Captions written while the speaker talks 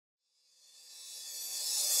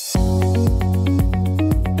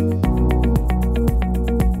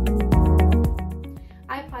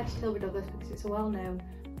It's a well-known,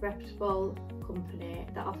 reputable company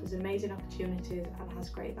that offers amazing opportunities and has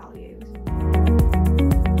great values.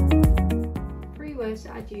 3 words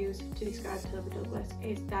that I'd use to describe Toby Douglas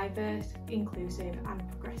is diverse, inclusive and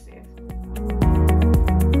progressive.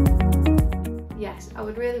 Yes, I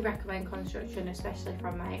would really recommend construction, especially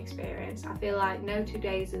from my experience. I feel like no 2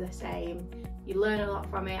 days are the same. You learn a lot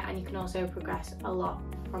from it and you can also progress a lot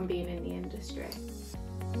from being in the industry.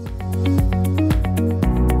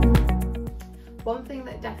 One thing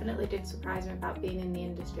that definitely did surprise me about being in the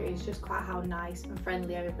industry is just quite how nice and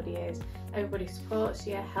friendly everybody is. Everybody supports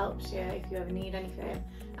you, helps you if you ever need anything,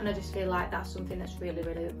 and I just feel like that's something that's really,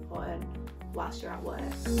 really important whilst you're at work.